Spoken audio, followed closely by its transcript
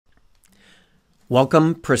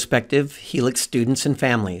Welcome, prospective Helix students and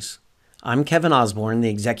families. I'm Kevin Osborne, the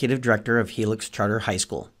Executive Director of Helix Charter High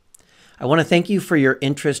School. I want to thank you for your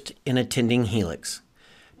interest in attending Helix.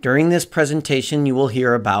 During this presentation, you will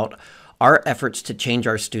hear about our efforts to change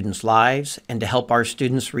our students' lives and to help our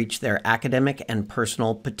students reach their academic and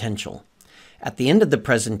personal potential. At the end of the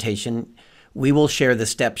presentation, we will share the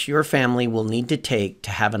steps your family will need to take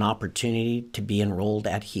to have an opportunity to be enrolled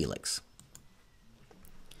at Helix.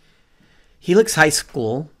 Helix High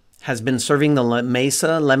School has been serving the La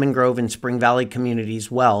Mesa, Lemon Grove, and Spring Valley communities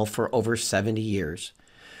well for over 70 years.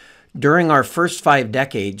 During our first 5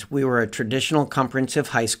 decades, we were a traditional comprehensive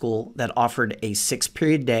high school that offered a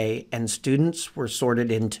 6-period day, and students were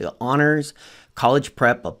sorted into honors, college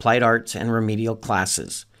prep, applied arts, and remedial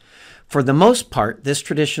classes. For the most part, this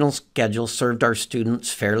traditional schedule served our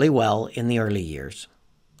students fairly well in the early years.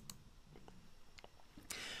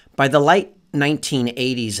 By the late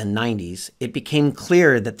 1980s and 90s, it became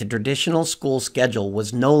clear that the traditional school schedule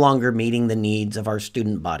was no longer meeting the needs of our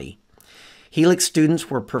student body. Helix students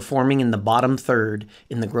were performing in the bottom third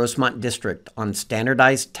in the Grossmont district on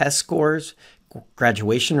standardized test scores,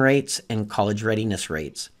 graduation rates, and college readiness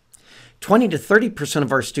rates. 20 to 30%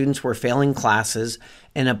 of our students were failing classes,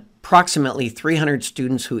 and approximately 300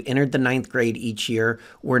 students who entered the 9th grade each year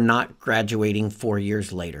were not graduating 4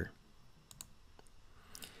 years later.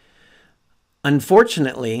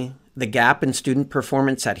 Unfortunately, the gap in student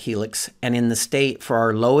performance at Helix and in the state for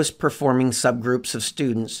our lowest performing subgroups of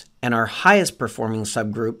students and our highest performing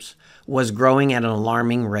subgroups was growing at an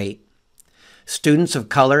alarming rate. Students of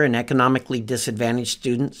color and economically disadvantaged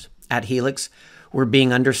students at Helix were being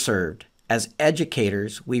underserved. As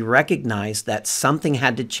educators, we recognized that something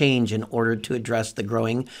had to change in order to address the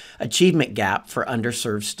growing achievement gap for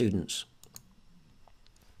underserved students.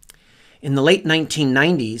 In the late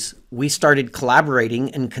 1990s, we started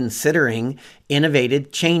collaborating and considering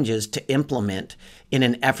innovative changes to implement in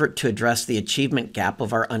an effort to address the achievement gap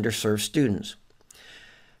of our underserved students.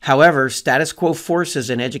 However, status quo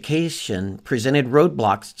forces in education presented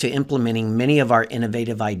roadblocks to implementing many of our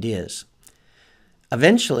innovative ideas.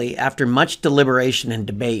 Eventually, after much deliberation and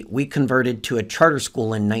debate, we converted to a charter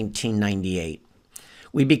school in 1998.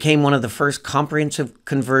 We became one of the first comprehensive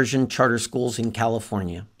conversion charter schools in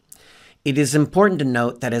California. It is important to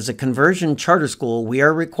note that as a conversion charter school, we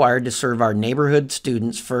are required to serve our neighborhood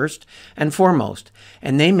students first and foremost,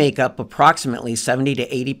 and they make up approximately 70 to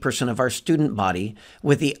 80% of our student body,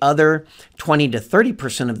 with the other 20 to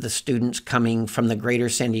 30% of the students coming from the greater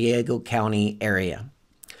San Diego County area.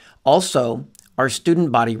 Also, our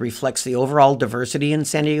student body reflects the overall diversity in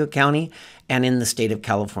San Diego County and in the state of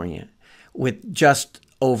California, with just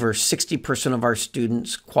over 60% of our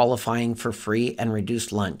students qualifying for free and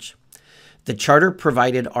reduced lunch. The charter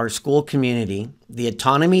provided our school community the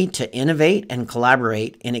autonomy to innovate and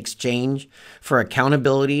collaborate in exchange for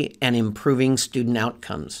accountability and improving student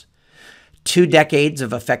outcomes. 2 decades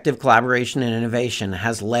of effective collaboration and innovation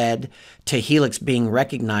has led to Helix being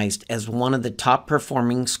recognized as one of the top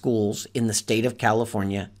performing schools in the state of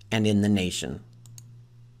California and in the nation.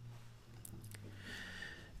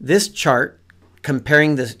 This chart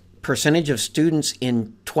comparing the percentage of students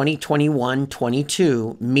in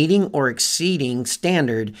 2021-22 meeting or exceeding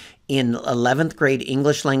standard in 11th grade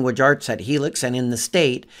English language arts at Helix and in the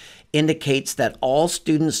state indicates that all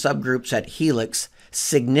student subgroups at Helix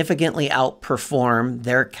significantly outperform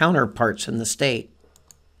their counterparts in the state.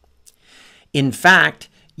 In fact,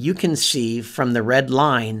 you can see from the red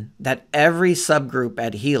line that every subgroup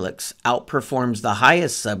at Helix outperforms the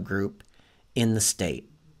highest subgroup in the state.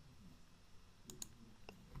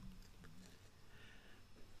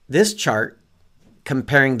 This chart,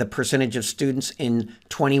 comparing the percentage of students in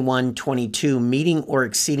 21-22 meeting or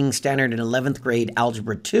exceeding standard in 11th grade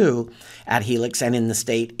Algebra 2 at Helix and in the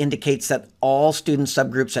state, indicates that all student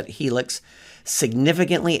subgroups at Helix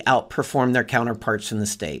significantly outperform their counterparts in the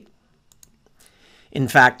state. In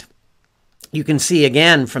fact, you can see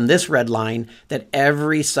again from this red line that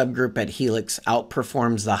every subgroup at Helix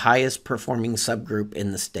outperforms the highest performing subgroup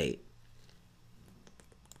in the state.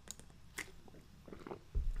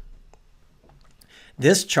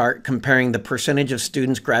 This chart comparing the percentage of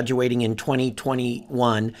students graduating in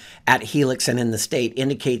 2021 at Helix and in the state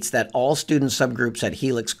indicates that all student subgroups at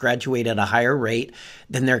Helix graduate at a higher rate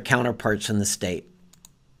than their counterparts in the state.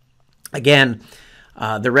 Again,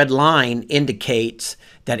 the red line indicates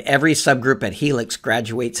that every subgroup at Helix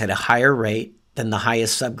graduates at a higher rate than the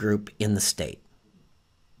highest subgroup in the state.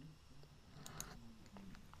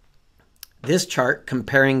 This chart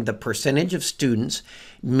comparing the percentage of students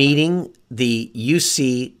meeting the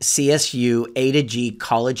UC CSU A to G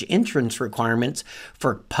college entrance requirements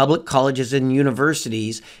for public colleges and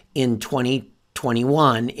universities in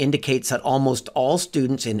 2021 indicates that almost all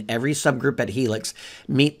students in every subgroup at Helix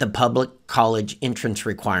meet the public college entrance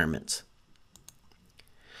requirements.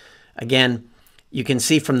 Again, you can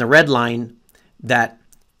see from the red line that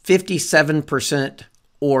 57%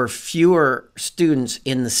 or fewer students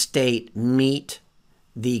in the state meet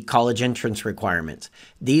the college entrance requirements.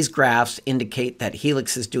 These graphs indicate that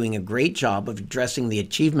Helix is doing a great job of addressing the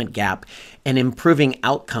achievement gap and improving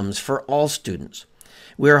outcomes for all students.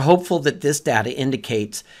 We are hopeful that this data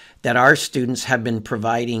indicates that our students have been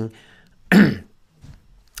provided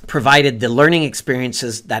the learning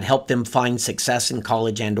experiences that help them find success in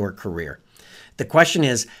college and/or career. The question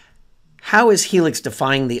is, how is Helix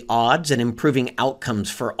defying the odds and improving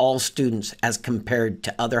outcomes for all students as compared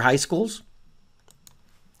to other high schools?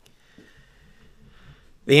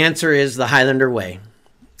 The answer is the Highlander Way.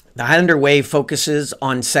 The Highlander Way focuses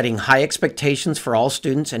on setting high expectations for all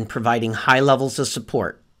students and providing high levels of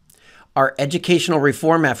support. Our educational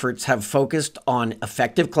reform efforts have focused on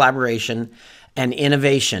effective collaboration and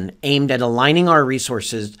innovation aimed at aligning our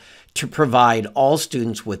resources to provide all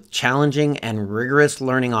students with challenging and rigorous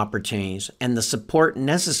learning opportunities and the support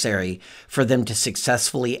necessary for them to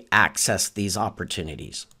successfully access these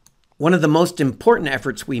opportunities. One of the most important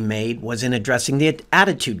efforts we made was in addressing the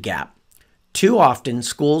attitude gap. Too often,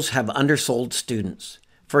 schools have undersold students.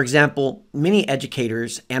 For example, many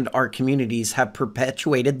educators and our communities have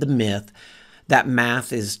perpetuated the myth that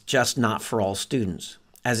math is just not for all students.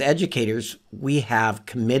 As educators, we have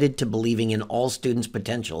committed to believing in all students'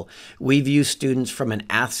 potential. We view students from an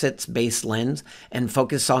assets-based lens and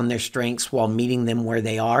focus on their strengths while meeting them where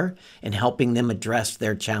they are and helping them address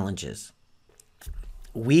their challenges.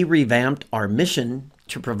 We revamped our mission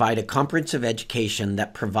to provide a comprehensive education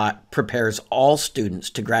that prepares all students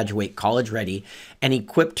to graduate college-ready and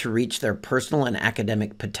equipped to reach their personal and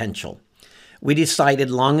academic potential. We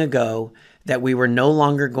decided long ago that we were no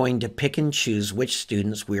longer going to pick and choose which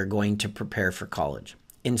students we are going to prepare for college.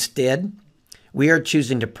 Instead, we are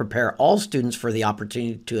choosing to prepare all students for the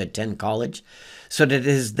opportunity to attend college so that it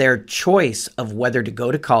is their choice of whether to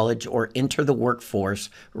go to college or enter the workforce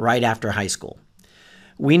right after high school.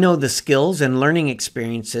 We know the skills and learning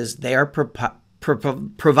experiences they are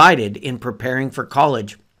provided in preparing for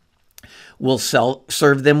college will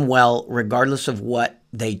serve them well regardless of what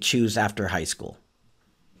they choose after high school.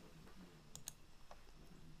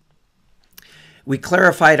 We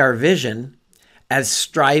clarified our vision as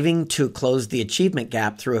striving to close the achievement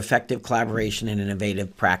gap through effective collaboration and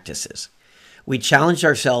innovative practices. We challenged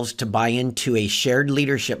ourselves to buy into a shared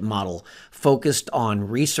leadership model focused on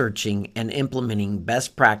researching and implementing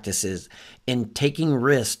best practices and taking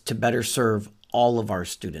risks to better serve all of our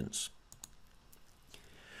students.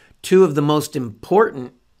 Two of the most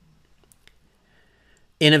important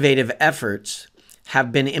innovative efforts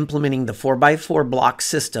have been implementing the 4x4 block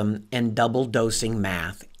system and double dosing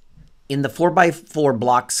math. In the 4x4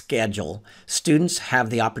 block schedule, students have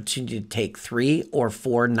the opportunity to take 3 or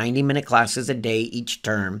 4 90-minute classes a day each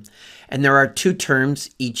term, and there are 2 terms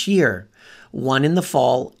each year, one in the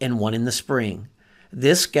fall and one in the spring.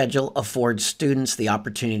 This schedule affords students the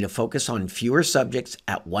opportunity to focus on fewer subjects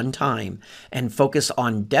at one time and focus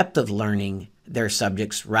on depth of learning their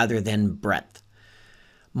subjects rather than breadth.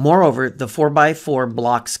 Moreover, the 4x4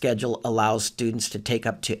 block schedule allows students to take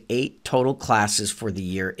up to 8 total classes for the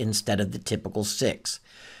year instead of the typical 6.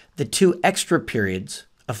 The 2 extra periods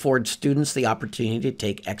afford students the opportunity to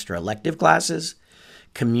take extra elective classes,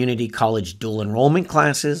 community college dual enrollment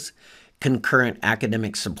classes, concurrent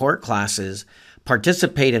academic support classes,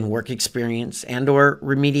 participate in work experience, and/or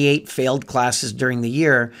remediate failed classes during the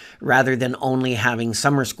year rather than only having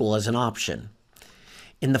summer school as an option.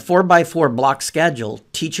 In the 4x4 block schedule,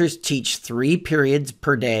 teachers teach 3 periods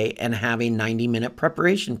per day and have a 90-minute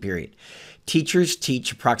preparation period. Teachers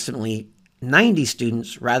teach approximately 90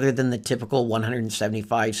 students rather than the typical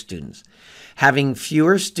 175 students. Having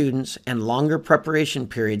fewer students and longer preparation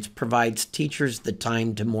periods provides teachers the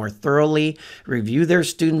time to more thoroughly review their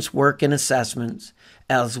students' work and assessments,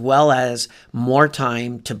 as well as more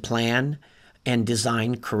time to plan and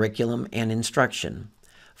design curriculum and instruction.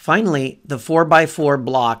 Finally, the 4x4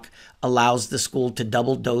 block allows the school to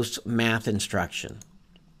double dose math instruction.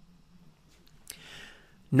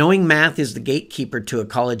 Knowing math is the gatekeeper to a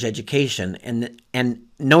college education and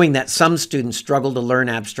knowing that some students struggle to learn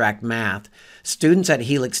abstract math, students at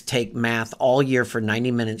Helix take math all year for 90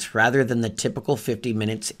 minutes rather than the typical 50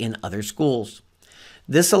 minutes in other schools.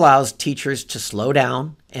 This allows teachers to slow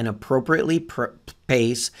down and appropriately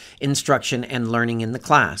pace instruction and learning in the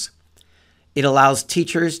class. It allows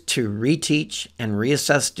teachers to reteach and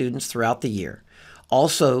reassess students throughout the year.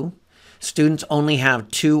 Also, students only have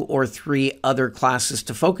 2 or 3 other classes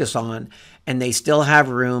to focus on, and they still have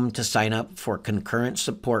room to sign up for concurrent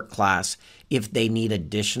support class if they need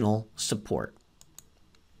additional support.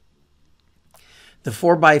 The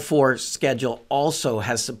 4x4 schedule also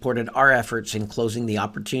has supported our efforts in closing the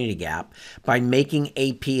opportunity gap by making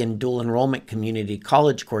AP and dual enrollment community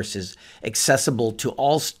college courses accessible to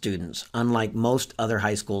all students, unlike most other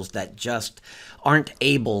high schools that just aren't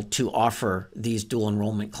able to offer these dual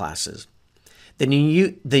enrollment classes.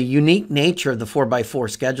 The unique nature of the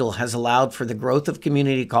 4x4 schedule has allowed for the growth of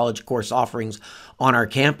community college course offerings on our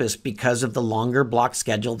campus because of the longer block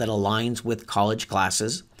schedule that aligns with college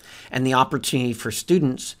classes and the opportunity for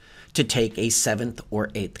students to take a 7th or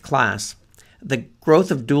 8th class. The growth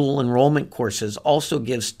of dual enrollment courses also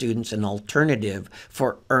gives students an alternative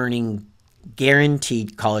for earning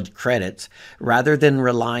guaranteed college credits rather than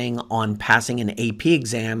relying on passing an AP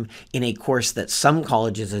exam in a course that some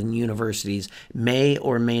colleges and universities may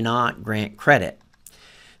or may not grant credit.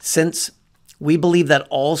 Since we believe that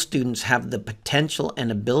all students have the potential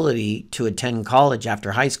and ability to attend college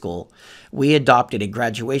after high school, we adopted a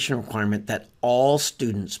graduation requirement that all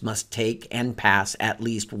students must take and pass at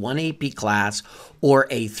least one AP class or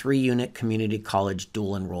a 3-unit community college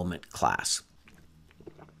dual enrollment class.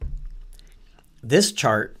 This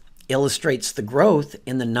chart illustrates the growth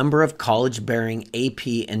in the number of college-bearing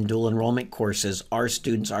AP and dual enrollment courses our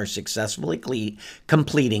students are successfully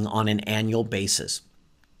completing on an annual basis.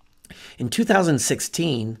 In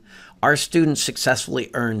 2016, our students successfully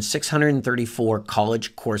earned 634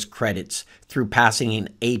 college course credits through passing an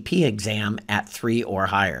AP exam at 3 or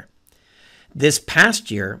higher. This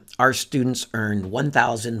past year, our students earned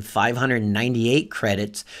 1,598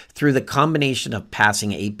 credits through the combination of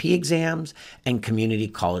passing AP exams and community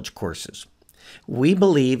college courses. We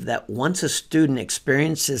believe that once a student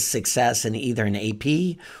experiences success in either an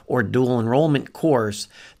AP or dual enrollment course,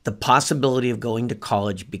 the possibility of going to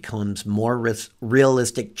college becomes more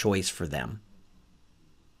realistic choice for them.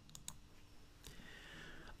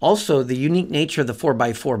 Also, the unique nature of the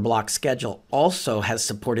 4x4 block schedule also has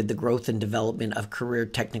supported the growth and development of career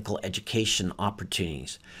technical education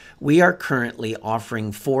opportunities. We are currently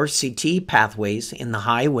offering 4 CTE pathways in the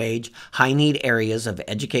high-wage, high-need areas of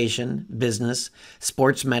education, business,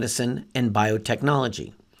 sports medicine, and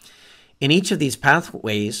biotechnology. In each of these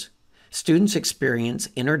pathways, students experience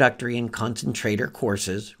introductory and concentrator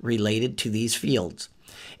courses related to these fields,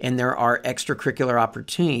 and there are extracurricular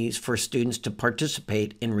opportunities for students to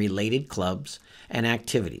participate in related clubs and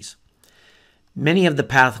activities. Many of the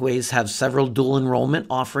pathways have several dual enrollment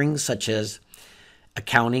offerings such as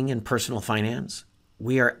accounting and personal finance.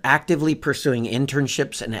 We are actively pursuing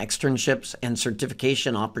internships and externships and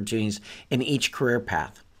certification opportunities in each career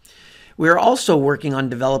path. We are also working on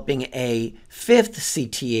developing a 5th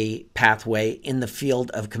CTE pathway in the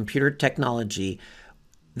field of computer technology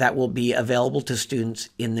that will be available to students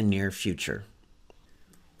in the near future.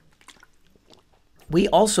 We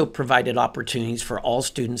also provided opportunities for all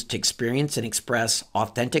students to experience and express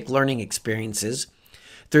authentic learning experiences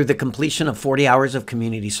through the completion of 40 hours of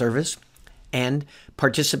community service and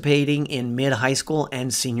participating in mid-high school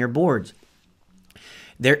and senior boards.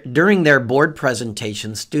 During their board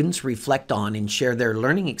presentations, students reflect on and share their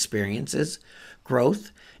learning experiences,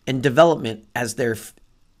 growth, and development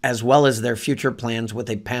as well as their future plans with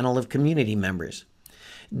a panel of community members.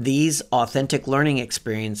 These authentic learning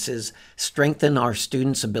experiences strengthen our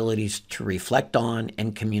students' abilities to reflect on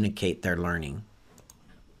and communicate their learning.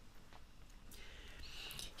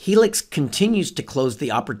 Helix continues to close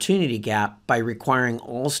the opportunity gap by requiring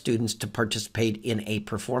all students to participate in a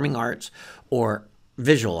performing arts or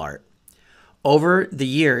visual art. Over the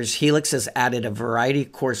years, Helix has added a variety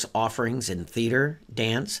of course offerings in theater,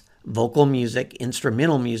 dance, vocal music,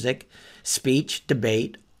 instrumental music, speech,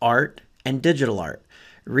 debate, art, and digital art.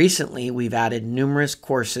 Recently, we've added numerous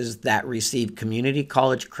courses that receive community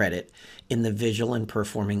college credit in the visual and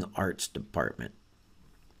performing arts department.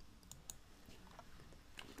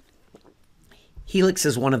 Helix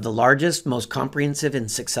is one of the largest, most comprehensive,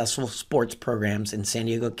 and successful sports programs in San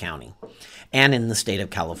Diego County and in the state of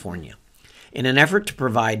California. In an effort to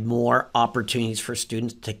provide more opportunities for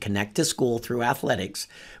students to connect to school through athletics,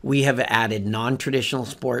 we have added non-traditional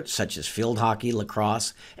sports such as field hockey,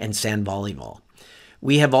 lacrosse, and sand volleyball.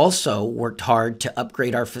 We have also worked hard to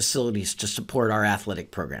upgrade our facilities to support our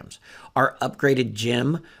athletic programs. Our upgraded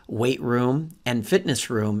gym, weight room, and fitness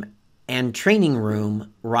room and training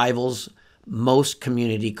room rivals most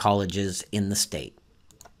community colleges in the state.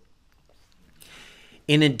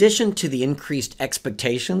 In addition to the increased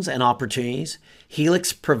expectations and opportunities,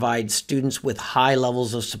 Helix provides students with high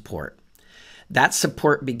levels of support. That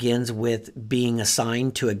support begins with being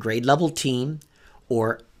assigned to a grade level team,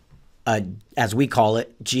 or as we call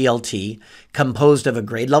it, GLT, composed of a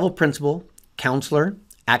grade level principal, counselor,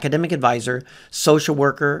 academic advisor, social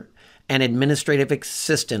worker, and administrative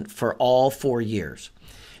assistant for all 4 years.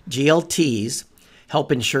 GLTs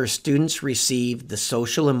help ensure students receive the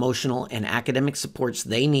social, emotional, and academic supports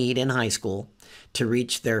they need in high school to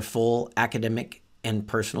reach their full academic and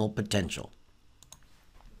personal potential.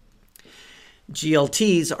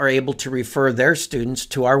 GLTs are able to refer their students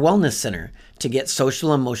to our Wellness Center to get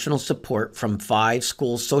social emotional support from 5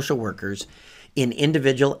 school social workers in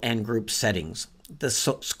individual and group settings. The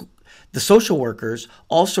social workers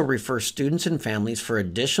also refer students and families for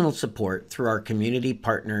additional support through our community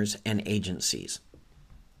partners and agencies.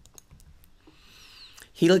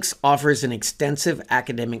 Helix offers an extensive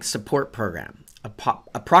academic support program.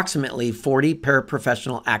 Approximately 40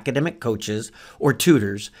 paraprofessional academic coaches or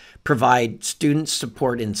tutors provide students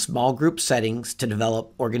support in small group settings to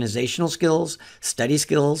develop organizational skills, study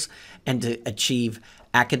skills, and to achieve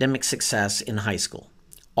academic success in high school.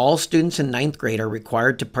 All students in 9th grade are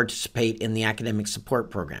required to participate in the academic support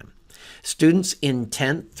program. Students in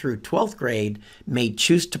 10th through 12th grade may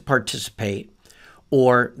choose to participate,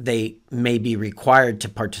 or they may be required to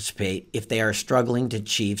participate if they are struggling to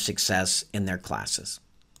achieve success in their classes.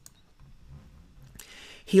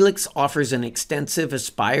 Helix offers an extensive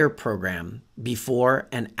Aspire program before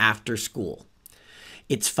and after school.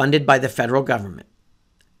 It's funded by the federal government.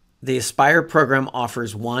 The Aspire program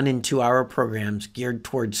offers 1- and 2-hour programs geared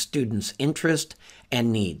towards students' interest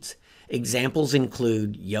and needs. Examples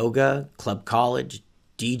include yoga, club college,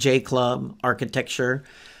 DJ club, architecture,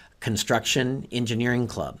 construction, engineering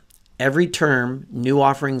club. Every term, new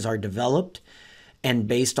offerings are developed and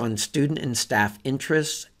based on student and staff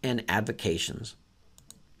interests and advocations.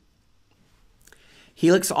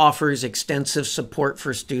 Helix offers extensive support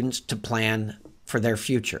for students to plan for their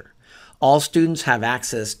future. All students have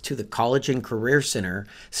access to the College and Career Center,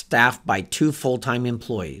 staffed by 2 full-time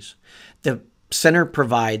employees. The center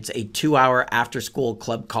provides a 2-hour after-school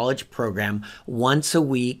club college program once a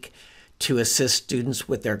week to assist students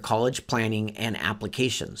with their college planning and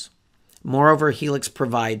applications. Moreover, Helix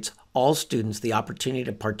provides all students the opportunity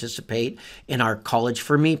to participate in our College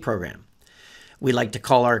for Me program. We like to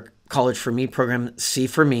call our College for Me program C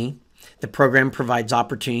for Me. The program provides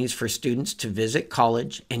opportunities for students to visit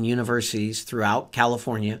college and universities throughout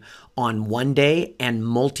California on one-day and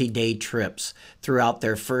multi-day trips throughout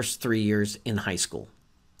their first 3 years in high school.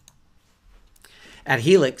 At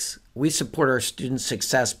Helix, we support our students'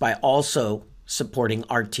 success by also supporting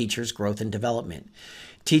our teachers' growth and development.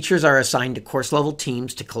 Teachers are assigned to course-level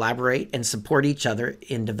teams to collaborate and support each other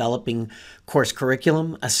in developing course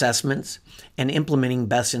curriculum, assessments, and implementing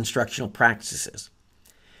best instructional practices.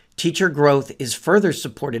 Teacher growth is further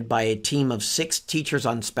supported by a team of 6 teachers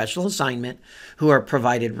on special assignment who are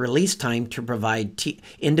provided release time to provide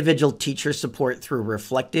individual teacher support through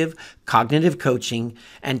reflective cognitive coaching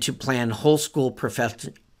and to plan whole school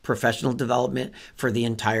professional development for the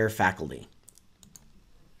entire faculty.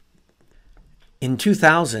 In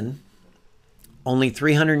 2000, only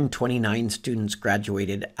 329 students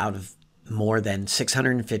graduated out of more than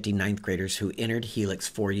 650 ninth graders who entered Helix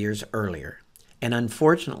 4 years earlier. And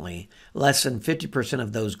unfortunately, less than 50%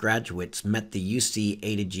 of those graduates met the UC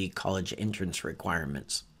A to G college entrance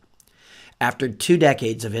requirements. After 2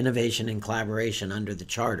 decades of innovation and collaboration under the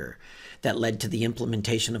charter that led to the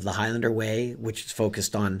implementation of the Highlander Way, which is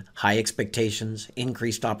focused on high expectations,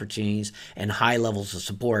 increased opportunities, and high levels of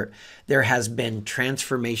support, there has been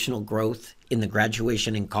transformational growth in the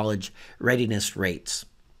graduation and college readiness rates.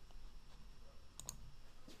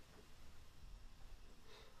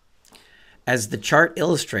 As the chart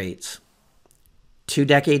illustrates, 2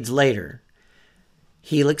 decades later,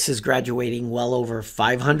 Helix is graduating well over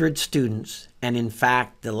 500 students, and in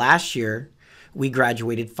fact, the last year, we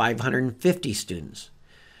graduated 550 students.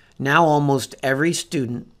 Now almost every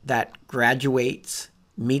student that graduates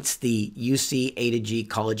meets the UC A to G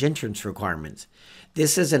college entrance requirements.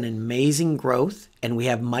 This is an amazing growth, and we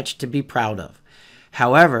have much to be proud of.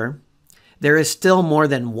 However, there is still more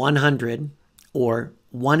than 100 or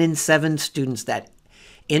 1 in 7 students that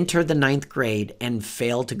enter the 9th grade and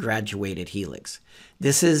fail to graduate at Helix.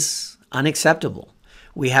 This is unacceptable.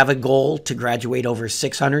 We have a goal to graduate over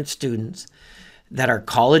 600 students that are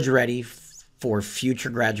college ready for future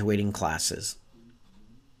graduating classes.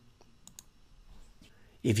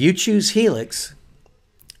 If you choose Helix,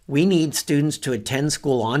 We need students to attend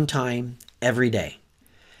school on time every day.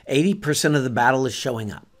 80% of the battle is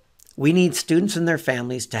showing up. We need students and their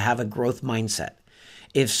families to have a growth mindset.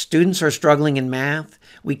 If students are struggling in math,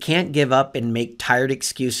 we can't give up and make tired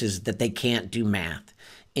excuses that they can't do math.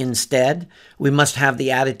 Instead, we must have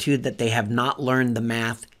the attitude that they have not learned the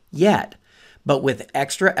math yet, but with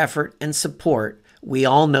extra effort and support, we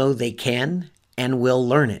all know they can and will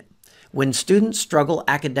learn it. When students struggle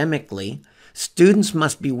academically, students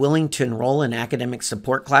must be willing to enroll in academic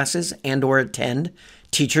support classes and/or attend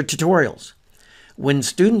teacher tutorials. When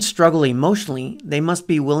students struggle emotionally, they must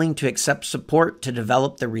be willing to accept support to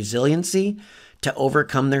develop the resiliency to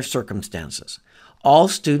overcome their circumstances. All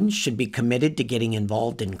students should be committed to getting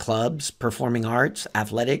involved in clubs, performing arts,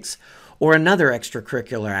 athletics, or another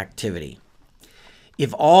extracurricular activity.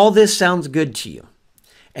 If all this sounds good to you,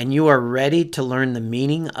 and you are ready to learn the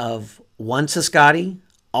meaning of once a Scotty,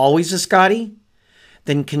 always a Scotty,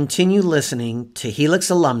 then continue listening to Helix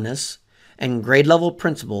alumnus and grade level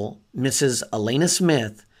principal, Mrs. Elena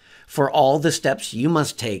Smith, for all the steps you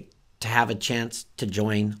must take to have a chance to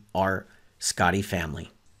join our Scotty family.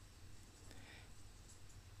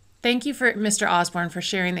 Thank you for Mr. Osborne for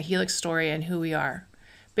sharing the Helix story and who we are.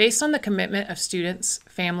 Based on the commitment of students,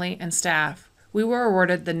 family, and staff, we were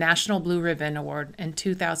awarded the National Blue Ribbon Award in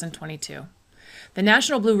 2022. The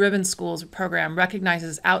National Blue Ribbon Schools program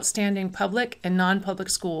recognizes outstanding public and non-public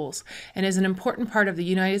schools and is an important part of the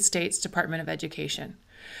United States Department of Education.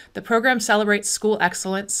 The program celebrates school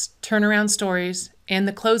excellence, turnaround stories, and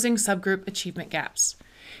the closing subgroup achievement gaps.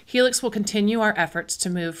 Helix will continue our efforts to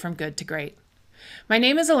move from good to great. My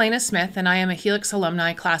name is Elena Smith, and I am a Helix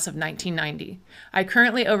alumni class of 1990. I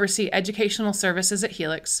currently oversee educational services at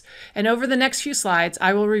Helix, and over the next few slides,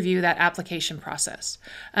 I will review that application process.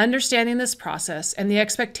 Understanding this process and the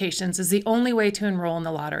expectations is the only way to enroll in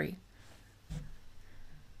the lottery.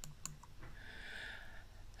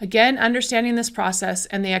 Again, understanding this process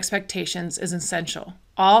and the expectations is essential.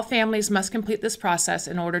 All families must complete this process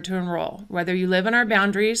in order to enroll. Whether you live in our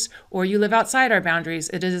boundaries or you live outside our boundaries,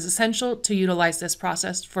 it is essential to utilize this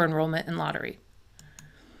process for enrollment in lottery.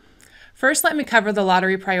 First, let me cover the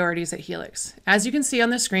lottery priorities at Helix. As you can see on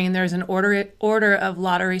the screen, there is an order of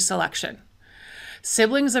lottery selection.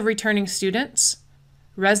 Siblings of returning students,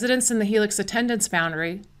 residents in the Helix attendance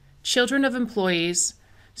boundary, children of employees,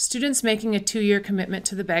 students making a 2-year commitment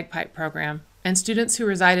to the bagpipe program, and students who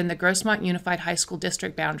reside in the Grossmont Unified High School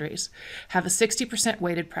District boundaries have a 60%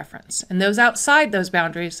 weighted preference, and those outside those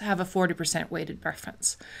boundaries have a 40% weighted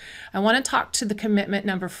preference. I want to talk to the commitment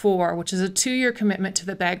number 4, which is a 2-year commitment to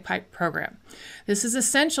the bagpipe program. This is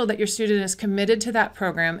essential that your student is committed to that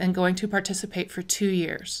program and going to participate for 2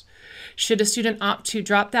 years. Should a student opt to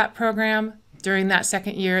drop that program during that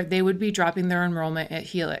second year, they would be dropping their enrollment at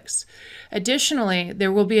Helix. Additionally,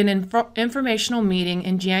 there will be an informational meeting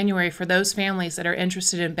in January for those families that are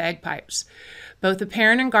interested in bagpipes. Both the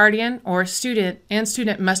parent and guardian or student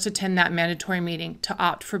must attend that mandatory meeting to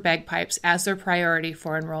opt for bagpipes as their priority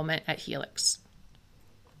for enrollment at Helix.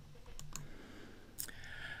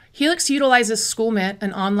 Helix utilizes SchoolMint,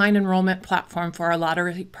 an online enrollment platform for our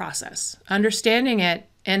lottery process. Understanding it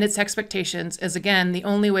and its expectations is, again, the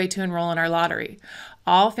only way to enroll in our lottery.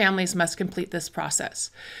 All families must complete this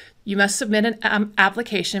process. You must submit an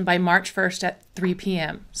application by March 1st at 3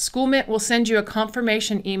 p.m. SchoolMint will send you a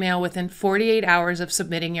confirmation email within 48 hours of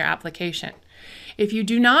submitting your application. If you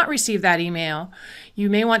do not receive that email, you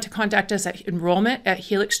may want to contact us at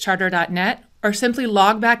enrollment@helixcharter.net or simply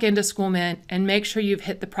log back into SchoolMint and make sure you've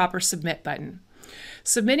hit the proper submit button.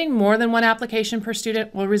 Submitting more than one application per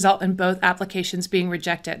student will result in both applications being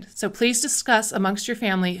rejected, so please discuss amongst your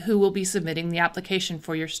family who will be submitting the application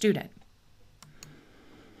for your student.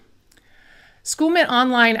 SchoolMint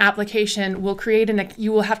online application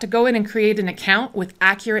you will have to go in and create an account with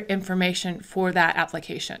accurate information for that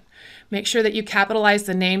application. Make sure that you capitalize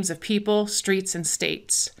the names of people, streets, and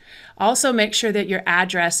states. Also make sure that your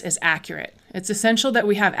address is accurate. It's essential that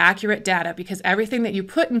we have accurate data because everything that you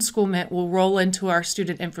put in SchoolMint will roll into our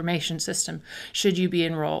student information system should you be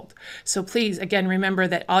enrolled. So please, again, remember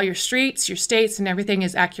that all your streets, your states, and everything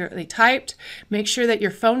is accurately typed. Make sure that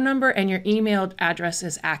your phone number and your email address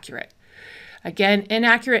is accurate. Again,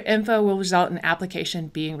 inaccurate info will result in application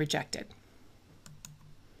being rejected.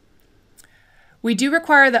 We do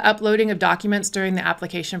require the uploading of documents during the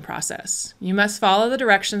application process. You must follow the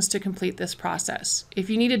directions to complete this process. If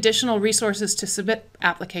you need additional resources to submit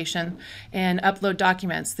application and upload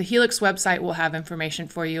documents, the Helix website will have information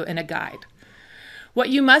for you in a guide. What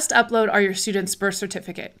you must upload are your student's birth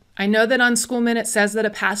certificate, I know that on Schoolment it says that a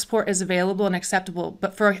passport is available and acceptable,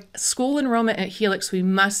 but for school enrollment at Helix, we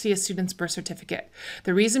must see a student's birth certificate.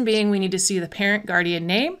 The reason being we need to see the parent guardian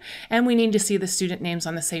name and we need to see the student names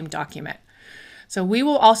on the same document. So we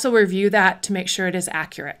will also review that to make sure it is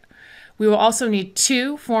accurate. We will also need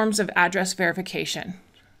 2 forms of address verification.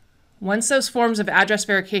 Once those forms of address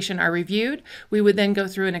verification are reviewed, we would then go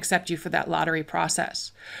through and accept you for that lottery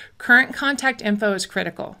process. Current contact info is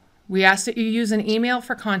critical. We ask that you use an email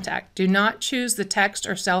for contact. Do not choose the text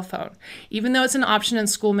or cell phone. Even though it's an option in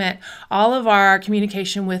Schoolment, all of our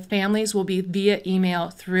communication with families will be via email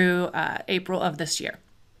through April of this year.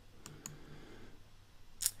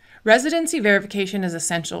 Residency verification is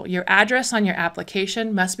essential. Your address on your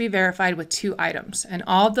application must be verified with 2 items, and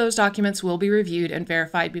all of those documents will be reviewed and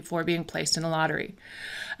verified before being placed in a lottery.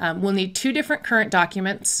 We'll need 2 different current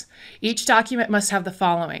documents. Each document must have the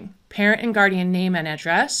following: parent and guardian name and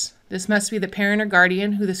address. This must be the parent or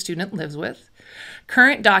guardian who the student lives with.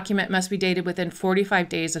 Current document must be dated within 45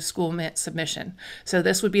 days of Schoolment submission. So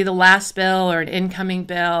this would be the last bill or an incoming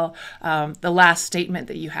bill, the last statement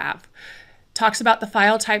that you have. Talks about the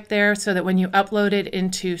file type there so that when you upload it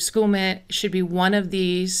into Schoolment, it should be one of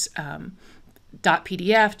these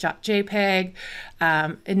 .pdf, .jpeg,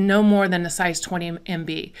 and no more than a size 20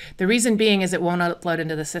 MB. The reason being is it won't upload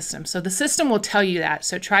into the system. So the system will tell you that.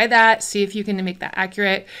 So try that, see if you can make that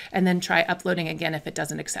accurate, and then try uploading again if it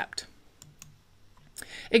doesn't accept.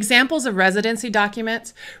 Examples of residency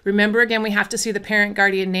documents. Remember, again, we have to see the parent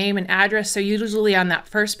guardian name and address, so usually on that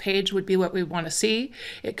first page would be what we want to see.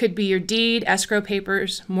 It could be your deed, escrow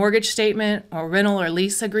papers, mortgage statement, or rental or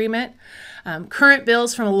lease agreement. Current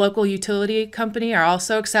bills from a local utility company are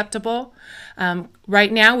also acceptable.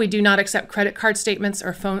 Right now, we do not accept credit card statements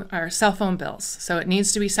or cell phone bills, so it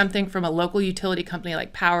needs to be something from a local utility company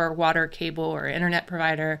like power, water, cable, or internet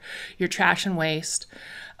provider, your trash and waste.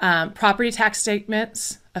 Property tax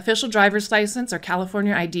statements, official driver's license or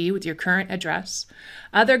California ID with your current address.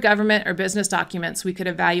 Other government or business documents we could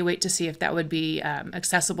evaluate to see if that would be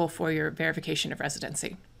accessible for your verification of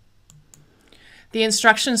residency. The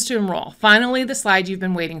instructions to enroll. Finally, the slide you've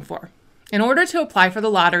been waiting for. In order to apply for the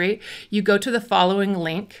lottery, you go to the following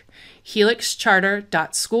link,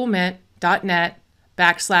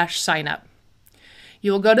 helixcharter.schoolment.net/signup.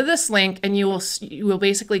 You will go to this link and you will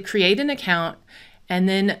basically create an account and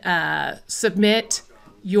then submit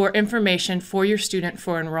your information for your student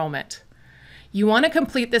for enrollment. You want to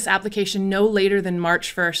complete this application no later than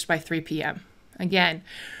March 1st by 3 p.m. Again,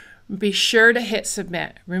 be sure to hit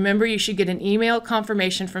submit. Remember, you should get an email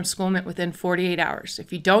confirmation from Schoolment within 48 hours.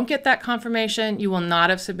 If you don't get that confirmation, you will not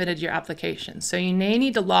have submitted your application. So you may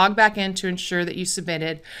need to log back in to ensure that you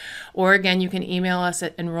submitted, or again, you can email us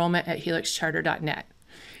at enrollment@helixcharter.net.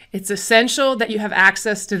 It's essential that you have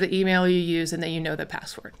access to the email you use and that you know the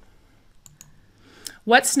password.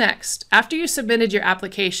 What's next? After you submitted your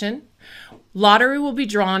application, lottery will be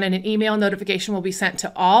drawn and an email notification will be sent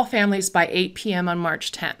to all families by 8 p.m. on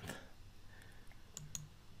March 10th.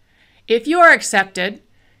 If you are accepted,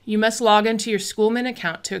 you must log into your Schoolment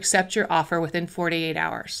account to accept your offer within 48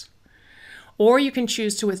 hours. Or you can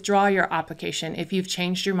choose to withdraw your application if you've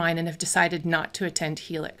changed your mind and have decided not to attend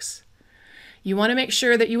Helix. You want to make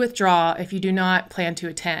sure that you withdraw if you do not plan to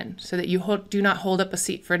attend, so that you do not hold up a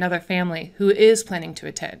seat for another family who is planning to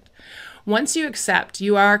attend. Once you accept,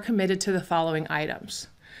 you are committed to the following items: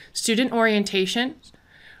 student orientation,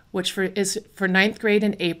 which is for 9th grade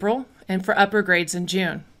in April, and for upper grades in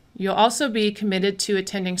June. You'll also be committed to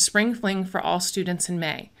attending Spring Fling for all students in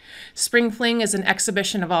May. Spring Fling is an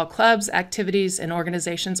exhibition of all clubs, activities, and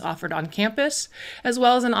organizations offered on campus, as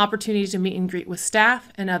well as an opportunity to meet and greet with staff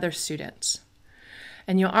and other students.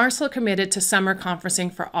 And you're also committed to summer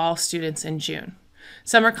conferencing for all students in June.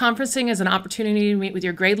 Summer conferencing is an opportunity to meet with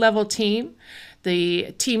your grade level team,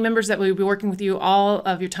 the team members that will be working with you all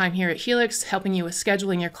of your time here at Helix, helping you with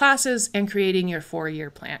scheduling your classes and creating your 4-year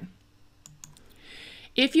plan.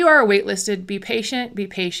 If you are waitlisted, be patient, be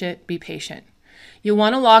patient, be patient. You'll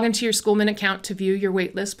want to log into your Schoolment account to view your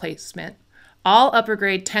waitlist placement. All upper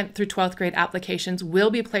grade 10th through 12th grade applications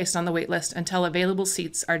will be placed on the waitlist until available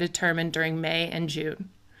seats are determined during May and June.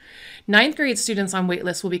 9th grade students on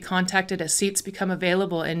waitlist will be contacted as seats become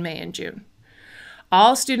available in May and June.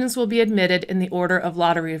 All students will be admitted in the order of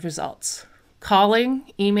lottery results. Calling,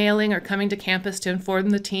 emailing, or coming to campus to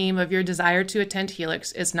inform the team of your desire to attend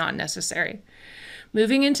Helix is not necessary.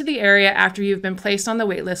 Moving into the area after you've been placed on the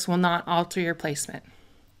waitlist will not alter your placement.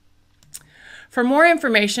 For more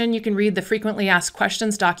information, you can read the Frequently Asked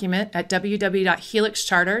Questions document at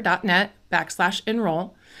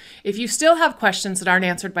www.helixcharter.net/enroll. If you still have questions that aren't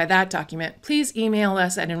answered by that document, please email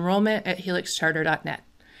us at enrollment@helixcharter.net.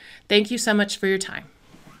 Thank you so much for your time.